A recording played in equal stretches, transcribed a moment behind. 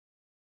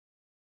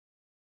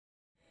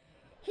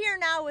Here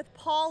now with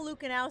Paul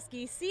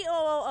Lukanoski,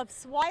 COO of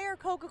Swire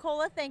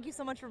Coca-Cola. Thank you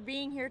so much for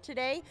being here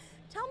today.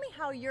 Tell me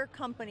how your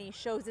company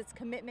shows its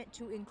commitment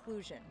to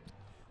inclusion.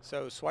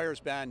 So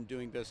Swire's been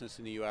doing business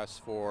in the U.S.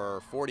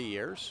 for 40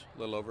 years, a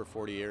little over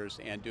 40 years,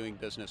 and doing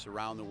business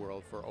around the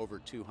world for over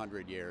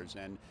 200 years.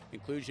 And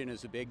inclusion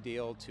is a big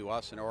deal to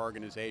us and our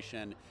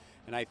organization.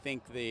 And I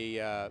think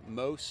the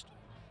most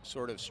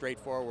sort of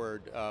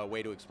straightforward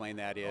way to explain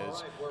that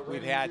is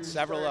we've had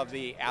several of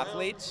the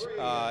athletes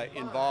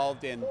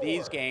involved in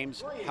these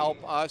games help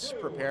us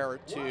prepare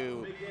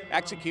to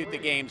execute the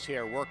games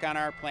here, work on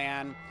our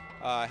plan,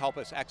 help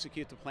us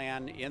execute the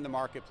plan in the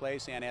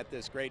marketplace and at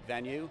this great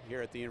venue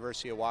here at the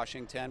University of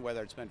Washington,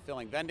 whether it's been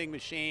filling vending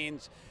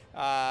machines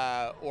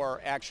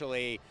or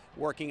actually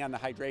working on the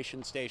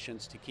hydration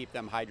stations to keep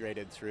them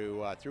hydrated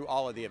through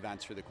all of the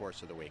events through the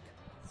course of the week.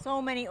 So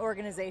many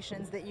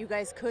organizations that you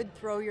guys could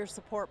throw your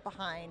support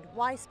behind.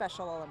 Why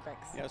Special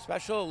Olympics? You know,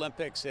 Special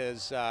Olympics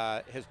has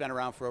been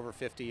around for over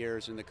 50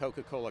 years, and the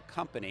Coca-Cola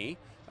Company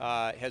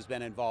has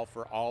been involved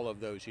for all of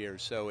those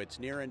years. So it's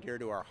near and dear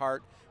to our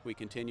heart. We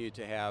continue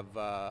to have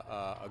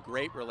a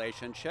great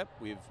relationship.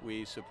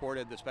 We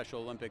supported the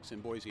Special Olympics in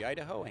Boise,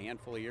 Idaho a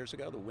handful of years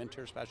ago, the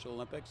Winter Special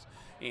Olympics,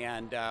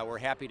 and we're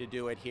happy to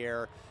do it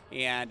here.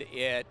 And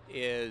it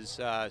is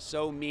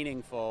so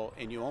meaningful,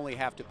 and you only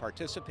have to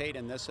participate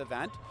in this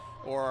event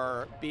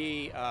or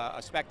be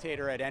a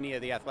spectator at any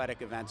of the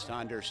athletic events to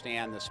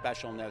understand the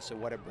specialness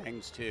and what it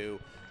brings to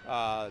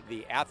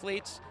the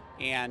athletes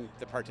and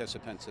the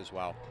participants as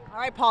well. All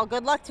right, Paul,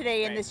 good luck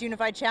today in this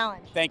Unified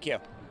Challenge. Thank you.